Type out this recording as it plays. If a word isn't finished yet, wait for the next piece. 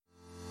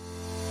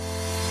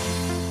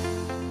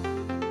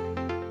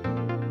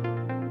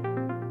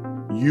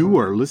You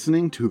are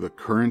listening to The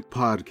Current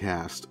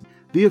Podcast,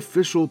 the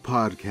official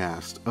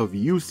podcast of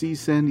UC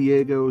San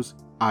Diego's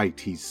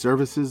IT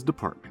Services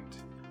Department.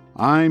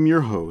 I'm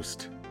your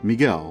host,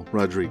 Miguel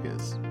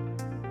Rodriguez.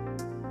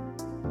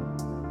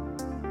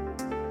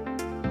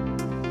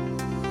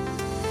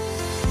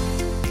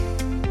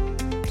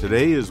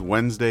 Today is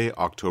Wednesday,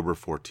 October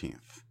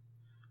 14th.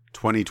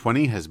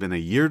 2020 has been a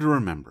year to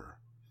remember,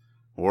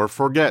 or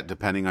forget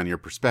depending on your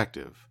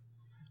perspective,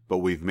 but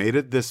we've made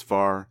it this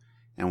far,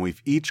 and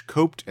we've each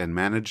coped and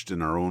managed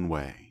in our own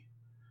way.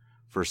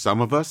 For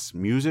some of us,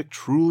 music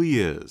truly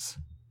is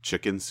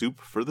chicken soup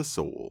for the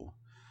soul.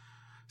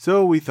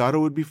 So we thought it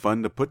would be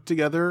fun to put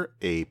together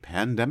a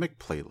pandemic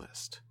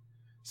playlist.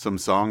 Some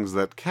songs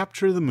that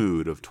capture the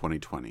mood of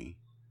 2020.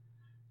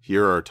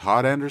 Here are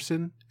Todd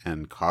Anderson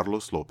and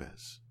Carlos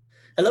Lopez.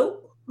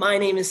 Hello, my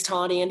name is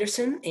Todd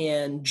Anderson,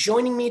 and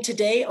joining me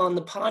today on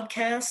the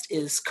podcast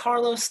is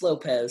Carlos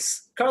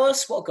Lopez.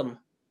 Carlos, welcome.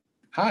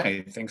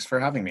 Hi, thanks for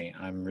having me.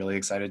 I'm really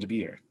excited to be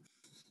here.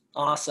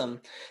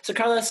 Awesome. So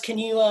Carlos, can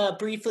you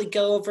briefly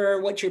go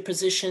over what your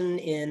position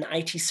in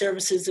IT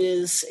services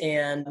is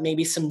and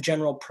maybe some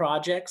general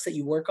projects that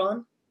you work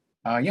on?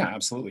 Yeah,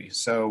 absolutely.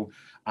 So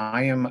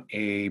I am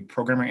a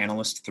Programmer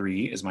Analyst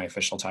 3 is my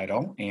official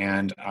title,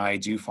 and I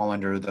do fall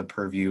under the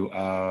purview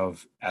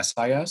of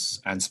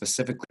SIS and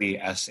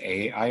specifically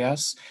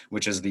SAIS,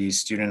 which is the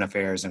Student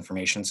Affairs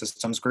Information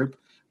Systems Group.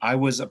 I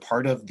was a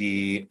part of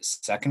the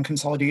second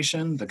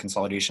consolidation, the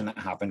consolidation that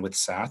happened with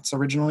SATS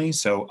originally.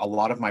 So a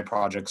lot of my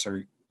projects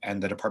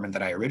and the department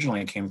that I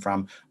originally came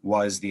from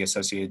was the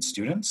Associated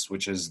Students,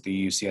 which is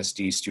the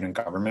UCSD student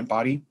government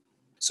body.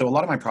 So a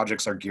lot of my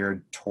projects are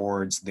geared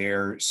towards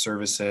their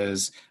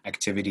services,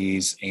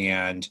 activities,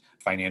 and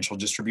financial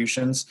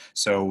distributions.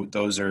 So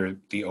those are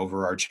the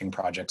overarching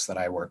projects that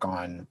I work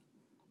on.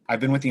 I've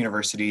been with the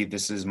university.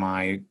 This is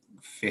my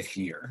 5th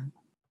year.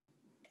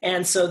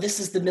 And so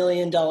this is the $1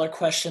 million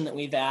question that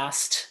we've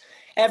asked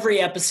every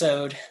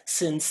episode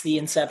since the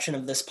inception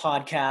of this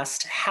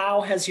podcast.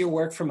 How has your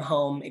work from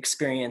home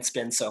experience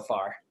been so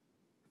far?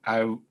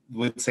 I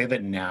would say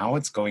that now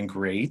it's going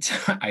great.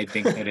 I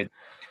think that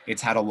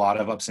it's had a lot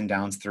of ups and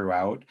downs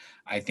throughout.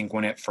 I think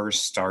when it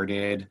first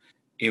started,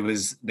 it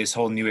was this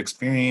whole new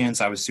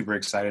experience. I was super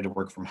excited to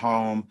work from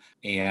home.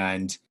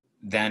 And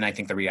then I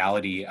think the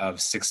reality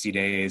of 60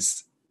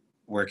 days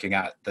working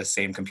at the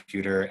same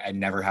computer and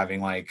never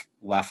having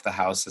left the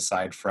house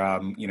aside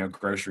from,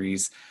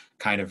 groceries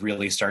kind of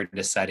really started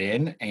to set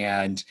in,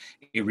 and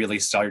it really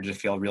started to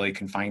feel really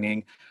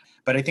confining.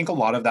 But I think a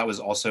lot of that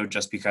was also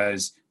just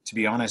because, to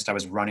be honest, I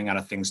was running out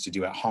of things to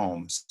do at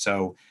home.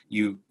 So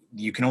you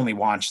can only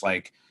watch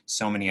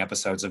so many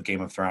episodes of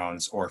Game of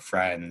Thrones or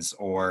Friends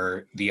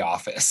or The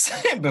Office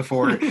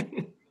before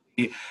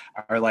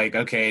are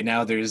okay,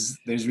 now there's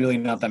really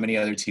not that many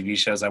other TV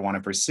shows I want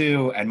to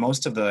pursue. And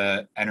most of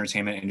the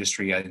entertainment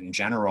industry in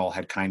general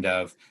had kind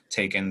of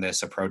taken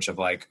this approach of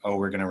we're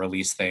going to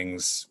release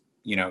things,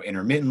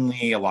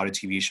 intermittently. A lot of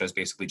TV shows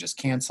basically just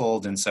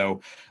canceled. And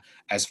so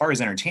as far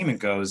as entertainment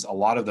goes, a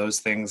lot of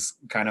those things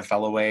kind of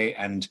fell away,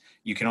 and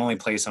you can only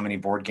play so many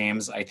board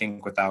games, I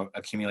think, without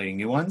accumulating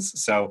new ones.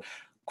 So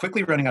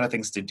quickly running out of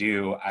things to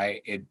do,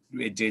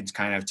 it did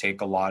kind of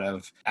take a lot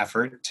of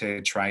effort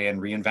to try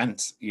and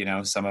reinvent,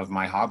 some of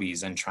my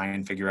hobbies and try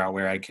and figure out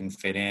where I can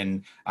fit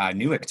in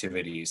new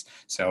activities.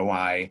 So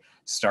I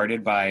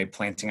started by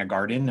planting a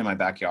garden in my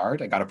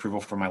backyard. I got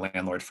approval from my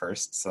landlord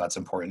first, so that's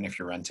important if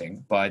you're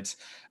renting. But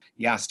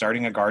yeah,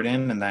 starting a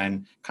garden, and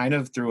then kind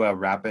of through a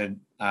rapid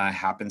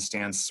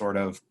happenstance sort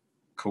of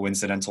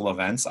coincidental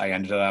events, I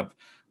ended up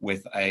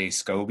with a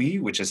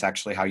SCOBY, which is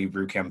actually how you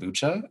brew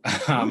kombucha.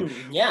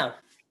 Yeah.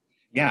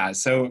 Yeah,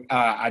 so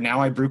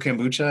now I brew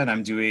kombucha, and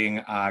I'm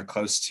doing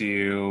close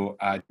to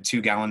 2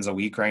 gallons a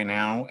week right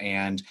now,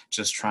 and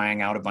just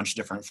trying out a bunch of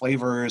different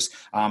flavors.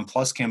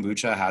 Plus,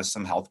 kombucha has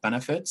some health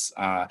benefits,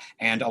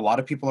 and a lot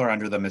of people are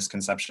under the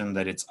misconception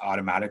that it's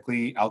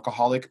automatically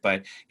alcoholic,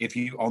 but if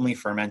you only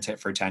ferment it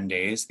for 10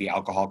 days, the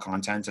alcohol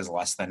content is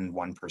less than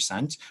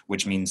 1%,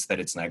 which means that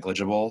it's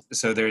negligible.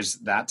 So there's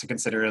that to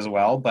consider as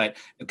well, but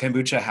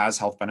kombucha has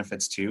health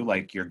benefits too,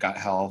 like your gut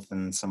health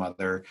and some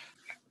other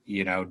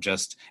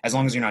just as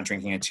long as you're not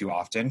drinking it too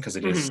often, because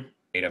it is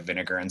made of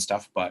vinegar and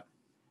stuff. But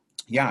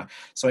yeah,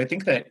 so I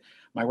think that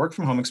my work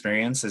from home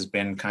experience has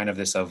been kind of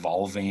this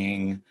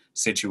evolving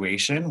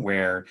situation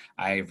where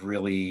I've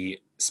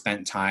really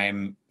spent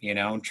time,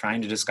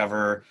 trying to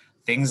discover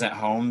things at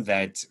home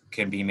that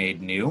can be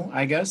made new,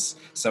 I guess.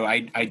 So I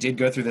did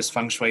go through this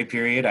feng shui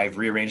period. I've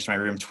rearranged my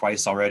room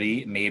twice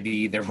already.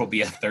 Maybe there will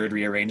be a third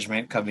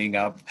rearrangement coming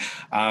up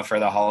for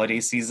the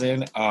holiday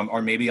season,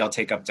 or maybe I'll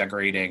take up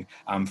decorating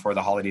for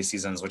the holiday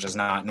seasons, which has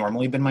not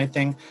normally been my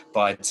thing.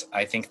 But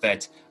I think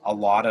that a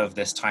lot of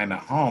this time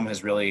at home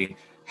has really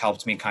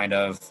helped me kind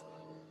of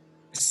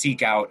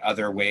seek out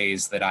other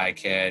ways that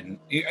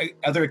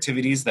other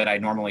activities that I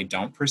normally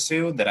don't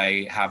pursue, that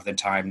I have the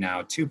time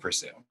now to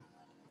pursue.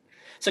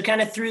 So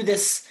kind of through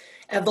this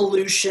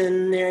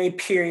evolutionary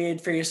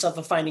period for yourself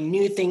of finding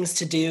new things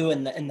to do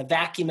in the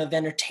vacuum of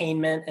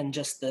entertainment and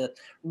just the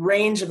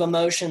range of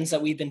emotions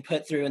that we've been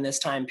put through in this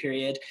time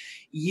period,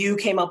 you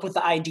came up with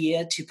the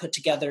idea to put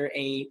together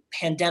a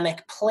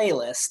pandemic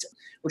playlist,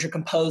 which are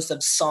composed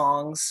of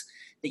songs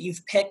that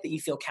you've picked that you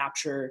feel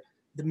capture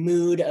the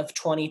mood of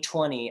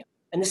 2020.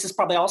 And this is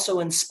probably also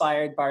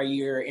inspired by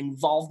your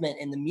involvement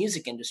in the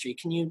music industry.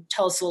 Can you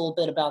tell us a little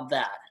bit about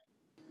that?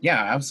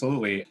 Yeah,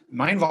 absolutely.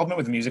 My involvement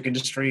with the music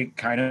industry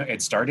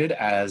it started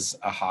as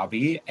a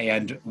hobby.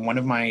 And one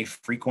of my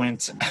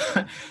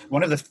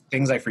one of the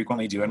things I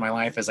frequently do in my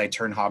life is I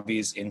turn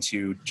hobbies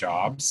into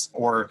jobs,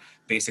 or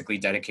basically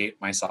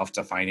dedicate myself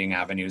to finding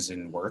avenues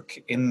in work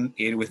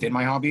within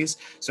my hobbies.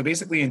 So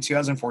basically in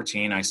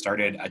 2014, I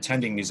started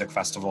attending music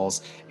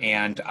festivals,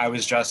 and I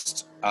was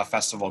just a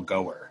festival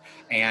goer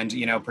and,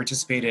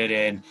 participated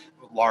in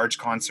large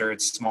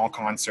concerts, small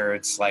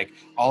concerts, like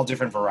all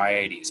different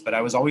varieties. But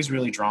I was always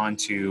really drawn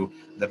to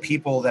the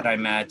people that I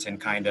met and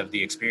kind of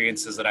the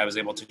experiences that I was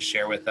able to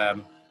share with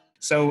them.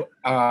 So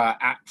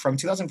from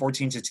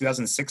 2014 to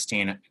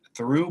 2016,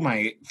 through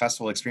my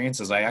festival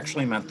experiences, I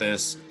actually met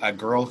a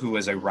girl who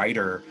was a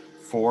writer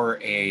for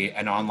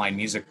an online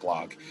music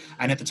blog.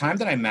 And at the time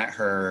that I met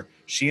her,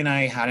 she and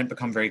I hadn't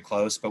become very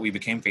close, but we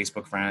became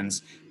Facebook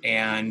friends.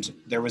 And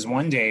there was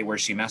one day where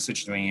she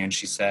messaged me and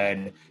she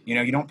said,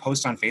 you don't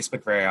post on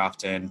Facebook very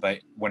often, but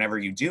whenever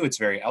you do, it's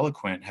very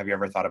eloquent. Have you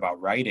ever thought about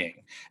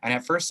writing? And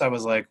at first I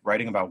was like,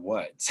 writing about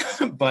what?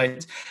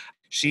 But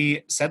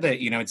she said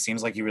that, it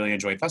seems like you really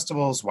enjoy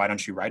festivals. Why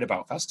don't you write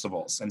about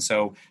festivals? And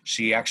so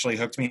she actually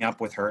hooked me up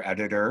with her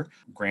editor,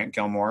 Grant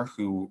Gilmore,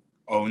 who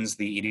owns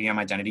the EDM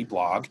Identity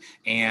blog,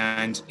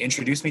 and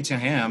introduced me to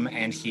him.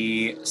 And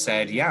he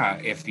said, yeah,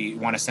 if you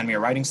want to send me a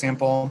writing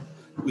sample,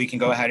 we can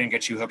go ahead and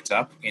get you hooked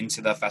up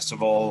into the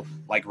festival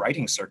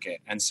writing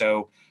circuit. And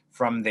so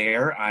from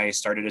there, I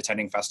started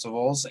attending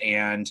festivals,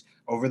 and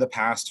over the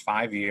past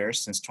 5 years,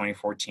 since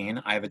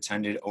 2014, I've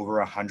attended over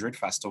 100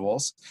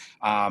 festivals,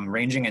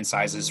 ranging in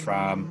sizes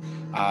from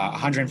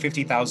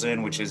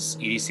 150,000, which is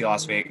EDC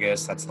Las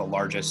Vegas, that's the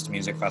largest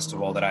music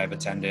festival that I've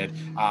attended,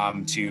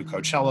 to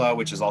Coachella,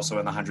 which is also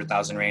in the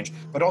 100,000 range,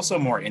 but also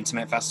more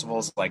intimate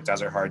festivals like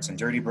Desert Hearts and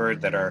Dirty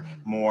Bird that are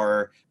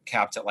more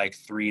capped at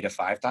 3,000 to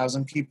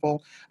 5,000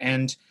 people.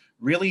 And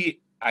really,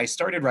 I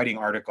started writing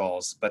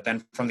articles, but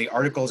then from the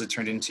articles, it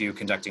turned into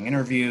conducting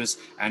interviews,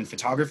 and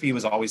photography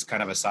was always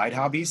kind of a side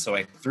hobby. So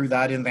I threw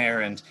that in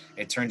there, and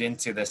it turned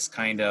into this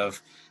kind of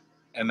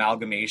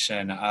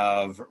amalgamation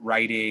of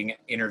writing,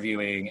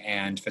 interviewing,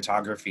 and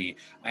photography.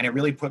 And it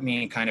really put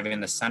me kind of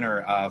in the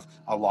center of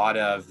a lot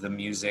of the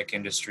music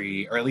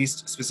industry, or at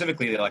least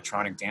specifically the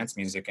electronic dance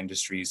music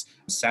industry's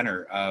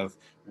center of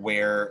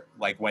where,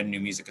 when new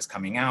music is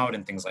coming out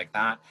and things like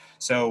that.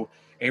 So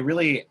it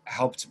really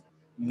helped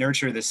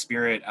nurture the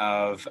spirit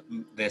of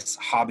this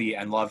hobby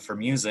and love for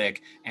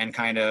music, and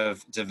kind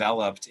of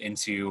developed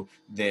into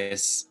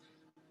this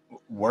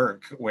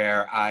work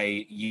where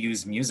I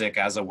use music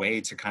as a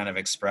way to kind of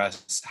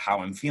express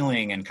how I'm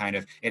feeling, and kind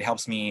of it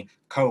helps me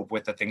cope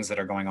with the things that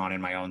are going on in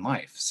my own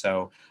life.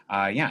 So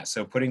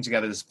so putting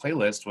together this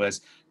playlist was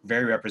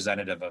very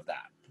representative of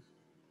that.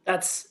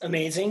 That's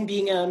amazing.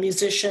 Being a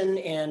musician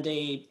and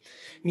a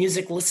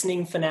music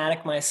listening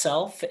fanatic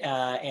myself,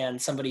 and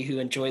somebody who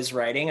enjoys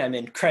writing, I'm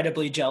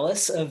incredibly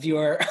jealous of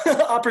your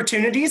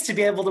opportunities to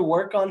be able to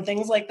work on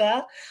things like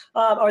that.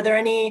 Are there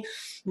any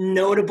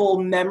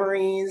notable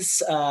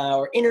memories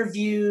or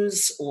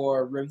interviews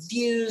or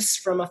reviews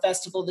from a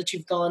festival that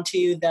you've gone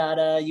to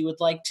that you would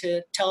like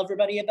to tell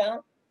everybody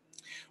about?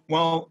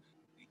 Well,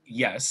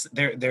 yes,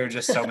 there are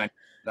just so many.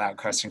 That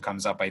question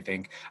comes up, I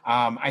think.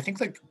 I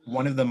think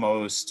one of the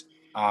most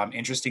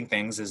interesting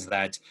things is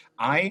that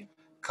I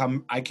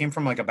came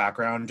from a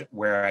background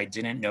where I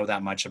didn't know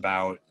that much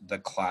about the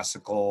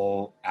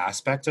classical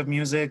aspect of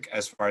music,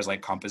 as far as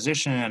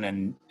composition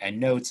and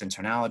notes and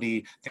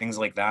tonality, things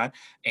like that.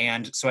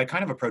 And so I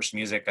kind of approached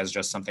music as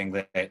just something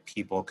that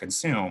people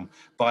consume.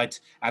 But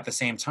at the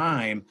same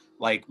time,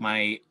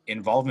 my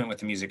involvement with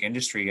the music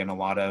industry and a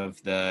lot of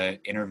the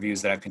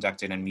interviews that I've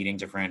conducted and meeting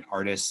different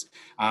artists,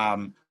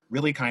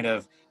 really kind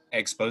of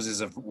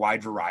exposes a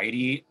wide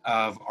variety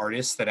of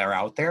artists that are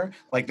out there.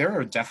 There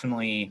are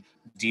definitely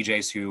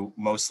DJs who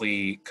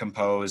mostly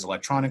compose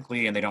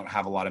electronically and they don't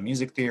have a lot of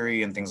music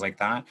theory and things like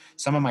that.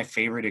 Some of my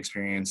favorite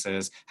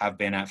experiences have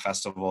been at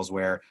festivals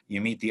where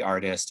you meet the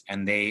artist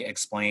and they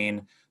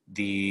explain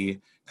the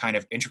kind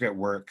of intricate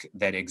work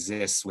that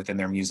exists within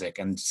their music,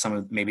 and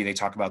maybe they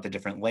talk about the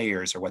different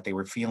layers or what they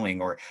were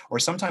feeling, or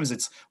sometimes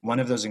it's one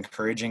of those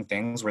encouraging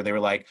things where they were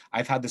like,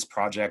 I've had this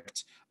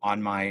project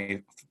on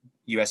my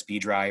USB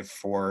drive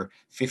for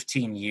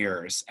 15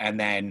 years,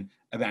 and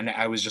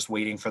I was just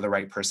waiting for the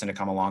right person to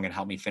come along and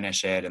help me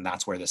finish it, and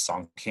that's where this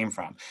song came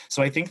from.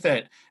 So I think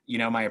that,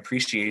 my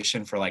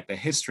appreciation for the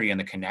history and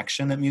the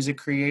connection that music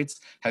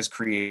creates has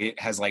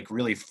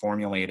really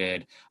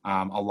formulated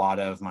a lot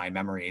of my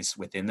memories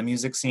within the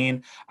music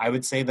scene. I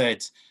would say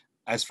that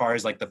as far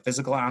as the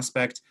physical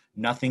aspect,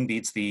 nothing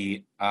beats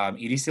the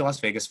EDC Las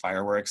Vegas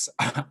fireworks.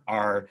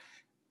 Are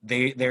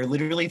they're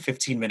literally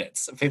 15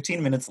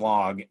 minutes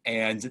long,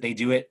 and they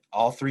do it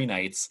all 3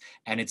 nights.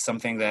 And it's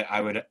something that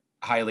I would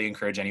highly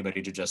encourage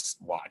anybody to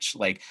just watch.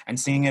 Like, and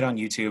seeing it on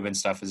YouTube and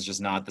stuff is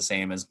just not the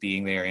same as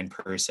being there in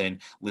person,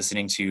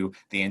 listening to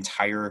the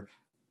entire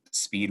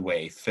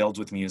speedway filled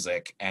with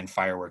music and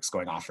fireworks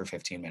going off for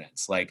 15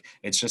 minutes. Like,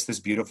 it's just this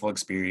beautiful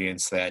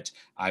experience that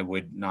I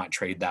would not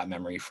trade that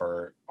memory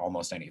for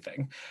almost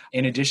anything.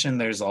 In addition,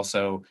 there's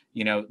also,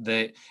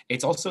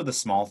 it's also the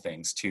small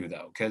things too,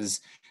 though, because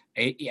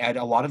at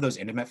a lot of those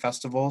intimate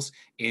festivals,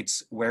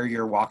 it's where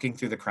you're walking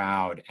through the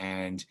crowd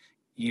and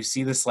you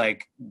see this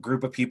like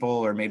group of people,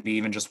 or maybe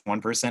even just one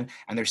person,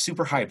 and they're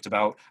super hyped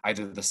about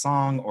either the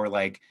song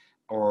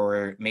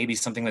or maybe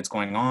something that's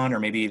going on, or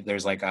maybe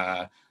there's like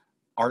a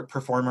art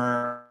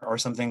performer or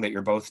something that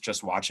you're both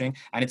just watching.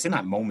 And it's in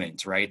that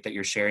moment, right, that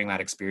you're sharing that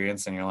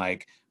experience, and you're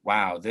like,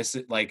 wow, this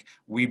is like,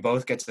 we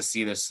both get to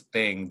see this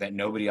thing that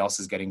nobody else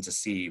is getting to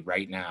see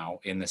right now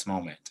in this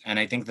moment. And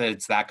I think that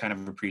it's that kind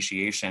of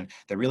appreciation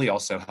that really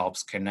also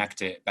helps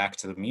connect it back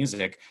to the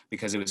music,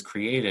 because it was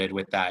created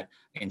with that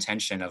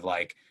intention of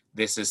like,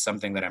 this is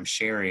something that I'm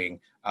sharing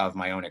of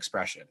my own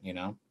expression,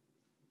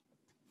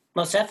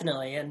 Most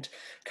definitely. And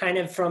kind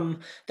of from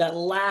that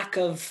lack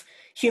of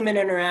human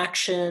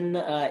interaction,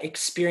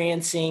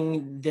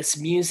 experiencing this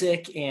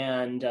music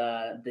and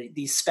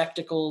these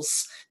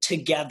spectacles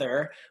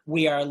together,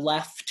 we are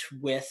left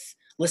with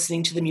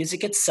listening to the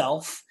music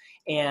itself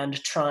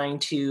and trying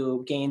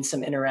to gain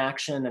some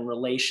interaction and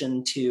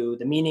relation to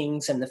the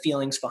meanings and the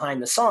feelings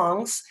behind the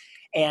songs.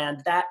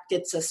 And that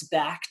gets us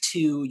back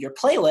to your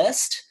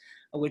playlist,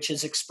 which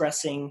is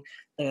expressing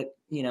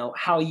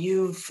how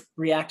you've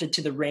reacted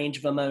to the range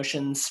of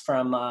emotions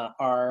from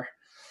our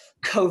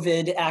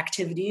COVID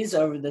activities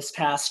over this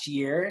past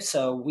year.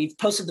 So we've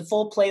posted the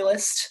full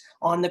playlist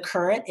on The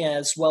Current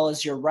as well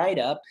as your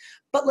write-up.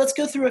 But let's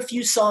go through a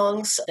few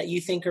songs that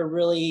you think are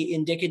really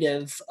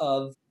indicative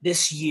of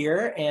this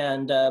year.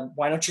 And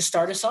why don't you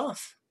start us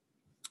off?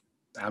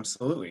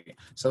 Absolutely.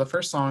 So the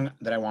first song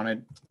that I want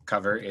to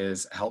cover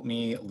is Help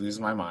Me Lose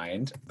My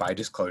Mind by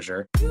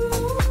Disclosure.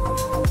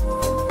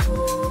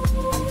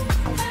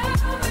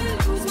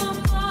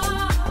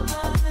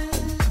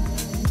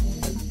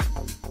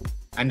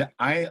 And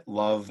I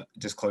love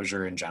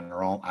Disclosure in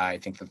general. I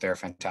think that they're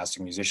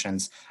fantastic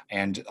musicians,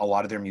 and a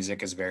lot of their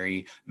music is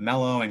very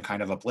mellow and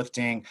kind of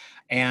uplifting.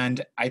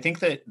 And I think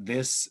that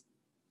this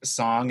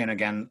song, and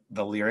again,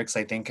 the lyrics,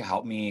 I think,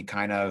 help me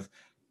kind of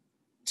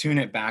tune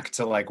it back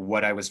to like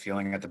what I was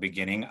feeling at the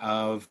beginning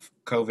of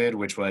COVID,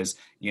 which was,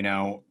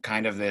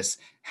 kind of this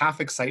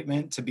half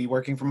excitement to be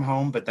working from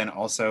home, but then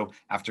also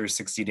after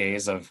 60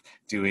 days of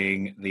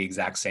doing the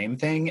exact same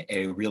thing,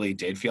 it really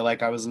did feel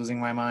like I was losing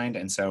my mind.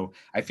 And so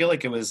I feel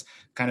like it was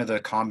kind of the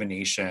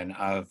combination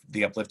of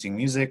the uplifting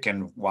music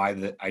and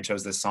why I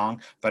chose this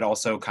song, but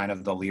also kind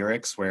of the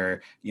lyrics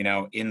where,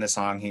 in the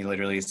song, he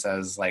literally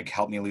says like,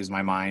 help me lose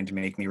my mind,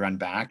 make me run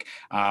back.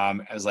 I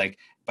was like,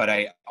 but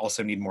I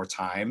also need more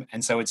time.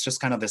 And so it's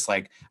just kind of this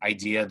like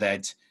idea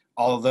that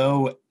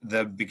although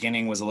the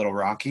beginning was a little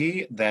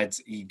rocky, that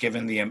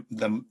given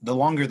the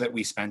longer that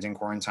we spend in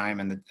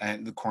quarantine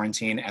and the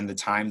quarantine and the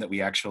time that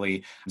we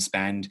actually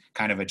spend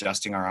kind of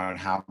adjusting our own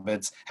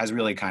habits has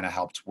really kind of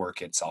helped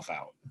work itself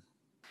out.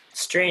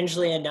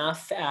 Strangely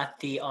enough, at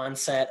the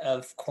onset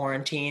of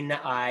quarantine,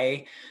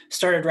 I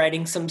started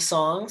writing some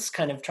songs,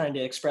 kind of trying to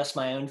express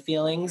my own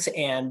feelings.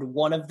 And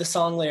one of the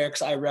song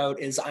lyrics I wrote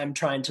is, I'm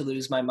trying to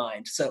lose my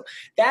mind. So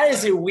that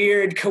is a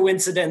weird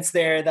coincidence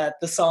there, that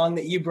the song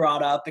that you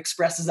brought up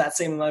expresses that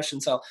same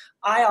emotion. So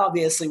I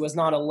obviously was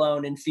not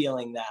alone in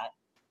feeling that.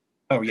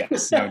 Oh,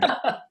 yes. No,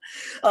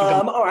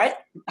 all right.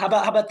 How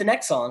about the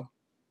next song?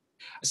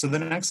 So the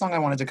next song I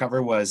wanted to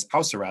cover was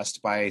House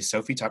Arrest by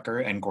Sophie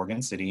Tucker and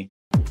Gorgon City.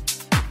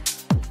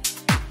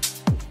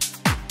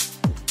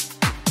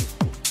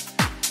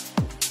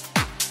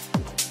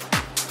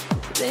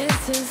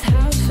 This is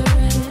house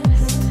arrest.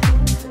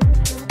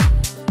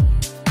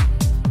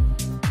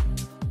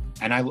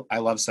 And I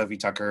love Sophie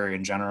Tucker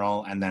in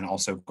general, and then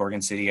also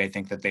Gorgon City. I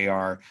think that they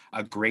are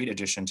a great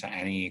addition to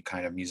any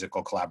kind of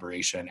musical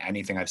collaboration.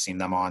 Anything I've seen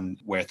them on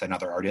with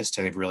another artist,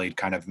 they've really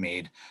kind of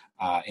made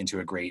into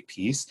a great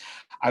piece.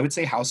 I would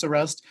say House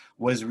Arrest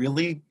was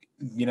really,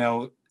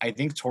 I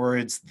think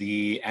towards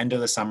the end of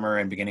the summer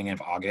and beginning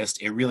of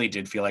August, it really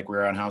did feel like we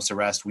were on house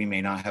arrest. We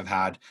may not have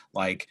had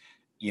like,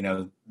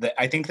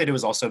 I think that it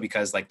was also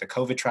because like the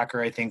COVID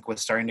tracker, I think, was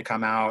starting to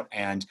come out.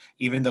 And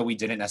even though we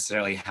didn't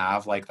necessarily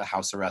have like the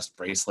house arrest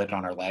bracelet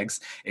on our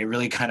legs, it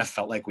really kind of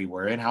felt like we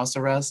were in house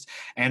arrest.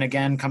 And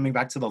again, coming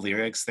back to the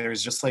lyrics,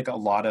 there's just like a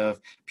lot of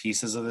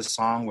pieces of this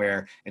song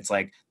where it's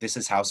like, this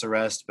is house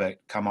arrest, but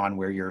come on,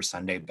 wear your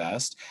Sunday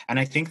best. And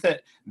I think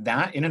that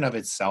in and of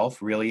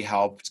itself really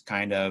helped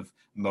kind of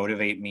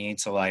motivate me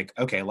to like,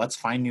 okay, let's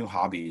find new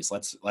hobbies.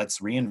 Let's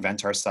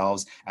reinvent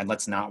ourselves, and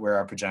let's not wear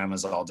our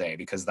pajamas all day,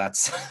 because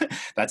that's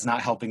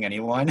not helping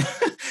anyone.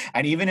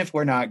 And even if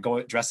we're not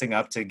dressing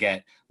up to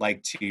get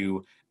like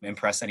to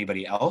impress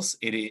anybody else,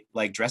 it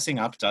like dressing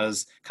up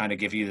does kind of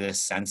give you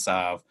this sense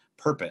of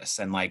purpose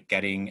and like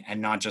getting,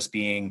 and not just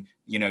being,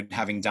 you know,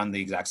 having done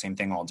the exact same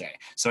thing all day.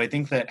 So I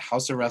think that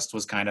House Arrest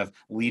was kind of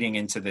leading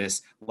into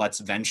this, let's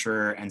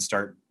venture and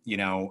start, you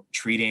know,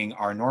 treating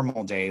our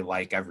normal day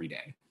like every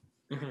day.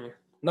 Mm-hmm.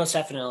 Most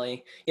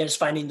definitely. Yeah, just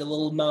finding the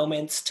little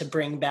moments to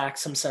bring back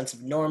some sense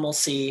of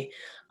normalcy,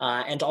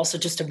 and also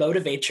just to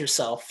motivate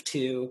yourself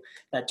to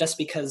that just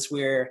because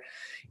we're,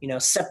 you know,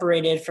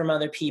 separated from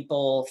other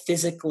people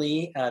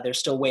physically, there's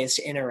still ways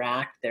to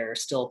interact. There are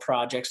still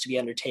projects to be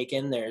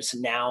undertaken. There's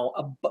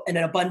now an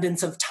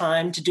abundance of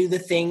time to do the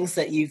things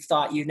that you've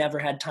thought you've never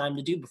had time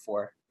to do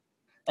before.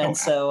 And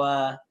so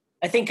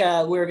I think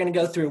we're going to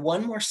go through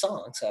one more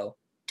song. So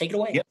take it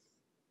away. Yep.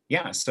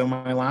 Yeah, so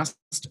my last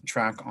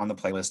track on the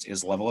playlist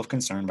is Level of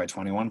Concern by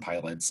 21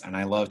 Pilots, and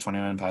I love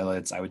 21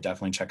 Pilots. I would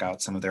definitely check out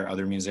some of their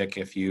other music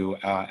if you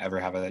ever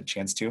have a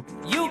chance to.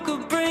 You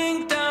could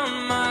bring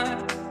down my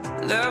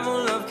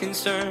level of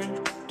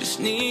concern. Just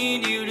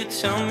need you to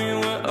tell me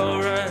we're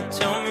alright,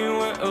 tell me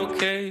we're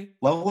okay.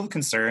 Level of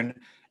Concern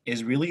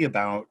is really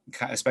about,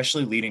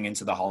 especially leading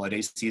into the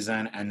holiday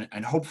season,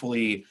 and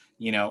hopefully,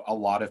 you know, a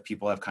lot of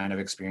people have kind of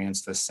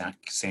experienced the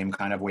same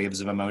kind of waves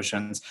of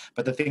emotions.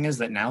 But the thing is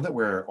that now that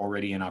we're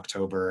already in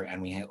October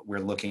and we're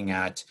looking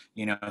at,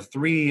 you know,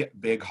 3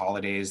 big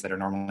holidays that are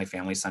normally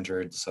family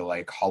centered, so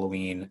like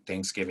Halloween,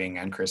 Thanksgiving,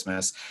 and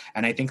Christmas.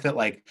 And I think that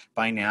like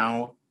by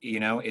now, you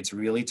know, it's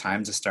really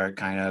time to start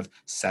kind of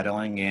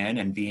settling in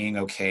and being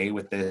okay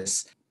with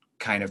this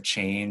kind of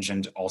change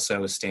and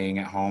also staying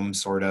at home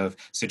sort of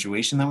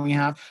situation that we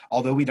have,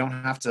 although we don't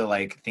have to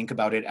like think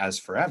about it as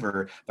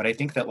forever. But I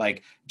think that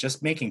like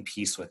just making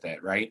peace with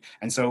it, right?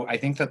 And so I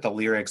think that the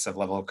lyrics of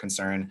Level of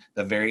Concern,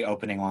 the very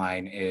opening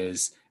line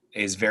is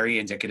very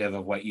indicative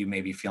of what you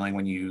may be feeling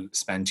when you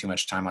spend too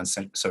much time on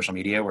social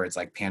media, where it's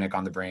like panic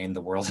on the brain,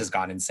 the world has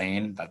gone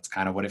insane. That's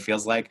kind of what it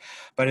feels like.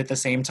 But at the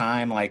same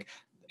time, like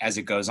as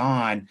it goes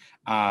on,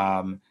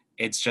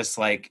 it's just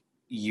like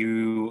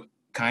you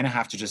kind of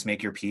have to just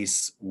make your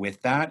peace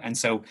with that. And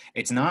so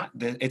it's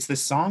the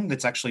song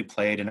that's actually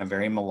played in a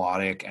very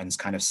melodic and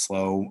kind of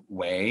slow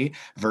way,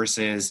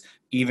 versus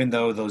even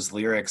though those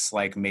lyrics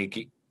like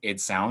make it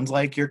sound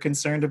like you're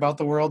concerned about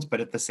the world, but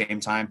at the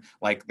same time,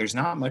 like there's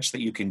not much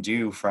that you can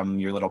do from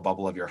your little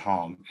bubble of your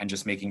home, and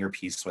just making your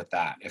peace with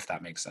that, if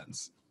that makes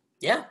sense.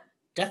 Yeah,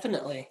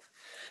 definitely.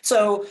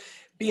 So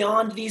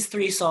beyond these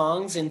 3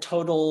 songs, in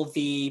total,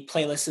 the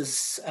playlist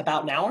is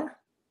about an hour?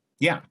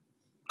 Yeah.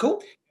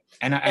 Cool.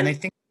 And I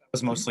think that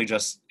was mostly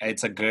just,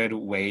 it's a good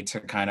way to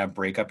kind of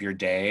break up your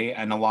day.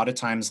 And a lot of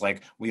times,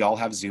 like we all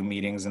have Zoom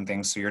meetings and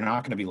things, so you're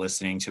not going to be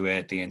listening to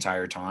it the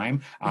entire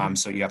time.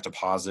 So you have to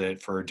pause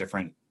it for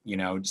different, you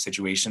know,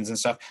 situations and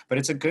stuff. But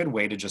it's a good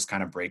way to just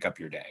kind of break up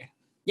your day.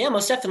 Yeah,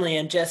 most definitely.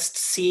 And just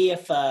see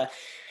if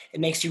it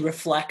makes you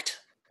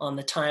reflect on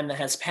the time that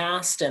has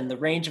passed and the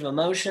range of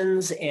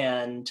emotions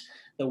and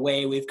the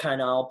way we've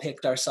kind of all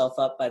picked ourselves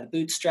up by the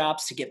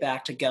bootstraps to get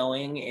back to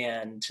going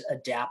and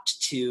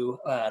adapt to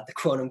the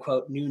quote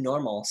unquote new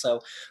normal.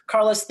 So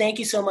Carlos, thank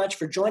you so much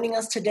for joining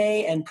us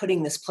today and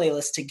putting this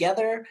playlist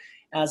together.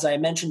 As I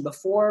mentioned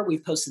before,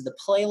 we've posted the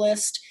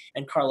playlist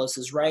and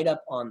Carlos's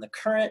write-up on The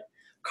Current.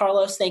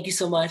 Carlos, thank you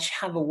so much.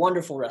 Have a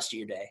wonderful rest of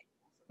your day.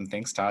 And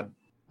thanks, Todd.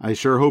 I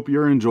sure hope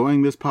you're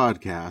enjoying this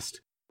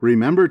podcast.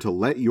 Remember to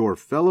let your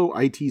fellow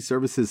IT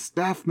services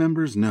staff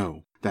members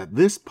know that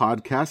this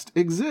podcast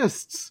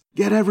exists.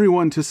 Get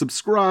everyone to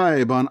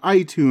subscribe on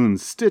iTunes,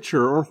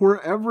 Stitcher, or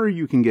wherever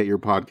you can get your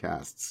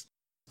podcasts.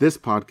 This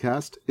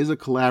podcast is a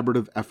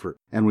collaborative effort,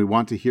 and we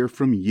want to hear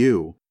from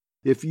you.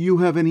 If you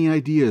have any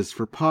ideas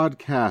for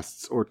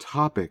podcasts or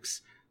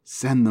topics,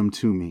 send them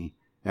to me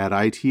at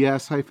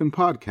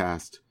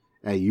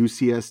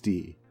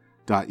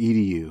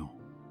its-podcast@ucsd.edu.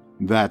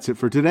 That's it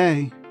for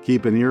today.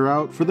 Keep an ear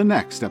out for the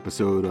next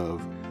episode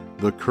of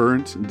The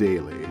Current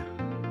Daily.